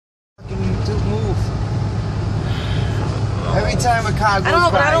Dude, move. Every time a car goes by, I don't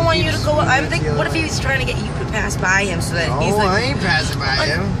know, but I don't want you to go. I'm thinking, thinking, what if he's trying to get you to pass by him so that he's like. I ain't passing by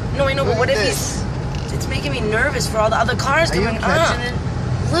him. No, I know, but what if this? he's? It's making me nervous for all the other cars coming up.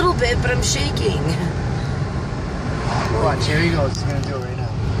 A little bit, but I'm shaking. Watch, here he goes. He's gonna do it right now.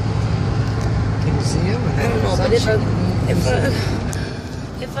 Can you see him? I don't know, but if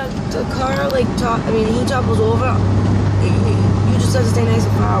the car like he topples over, you just have to stay nice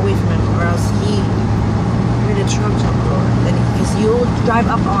and far away from him, or else you're in a truck topple over. Because you'll drive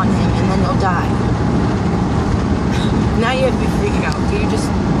up on him and then you'll die. Now you have to be freaking out. Do you just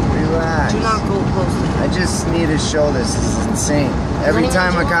relax? Do not go close to him. I just need to show this. This is insane. Every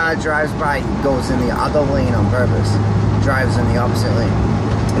time a car drives by, he goes in the other lane on purpose. Drives in the opposite lane.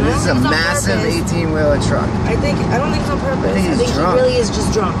 And this is a massive 18-wheeler truck. I don't think it's on purpose. I think he really is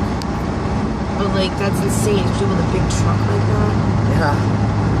just drunk. But like, that's insane, especially with a big truck like that. Yeah.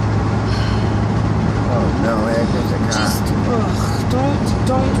 Oh no, here comes a car. Just,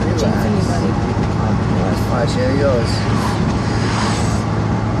 don't jinx anybody. Watch, here he goes.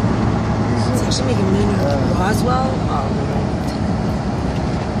 It's actually making me nervous. Roswell? Oh my.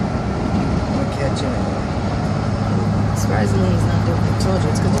 We'll catch him anyway. Surprisingly, he's not doing it. I told you,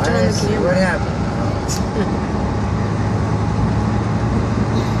 it's because you're on the camera. What happened?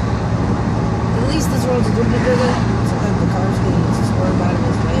 At least this road's a little bit bigger. Sometimes the car's getting swerved out of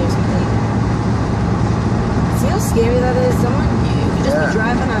his way or something. See how scary that is? You could just be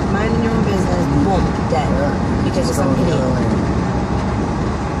driving up, minding your own business, boom, dead. Yeah. Because of some idiot.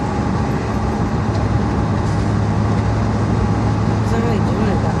 He's not really doing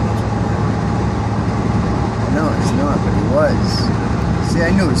it that much. No, it's not, but he was. See, I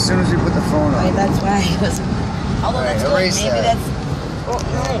knew as soon as we put the phone on. Right, that's why he was. Although that's good. Maybe that's. Oh,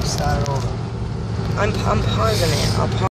 no. Start it over. I'm pausing it. I'll pause.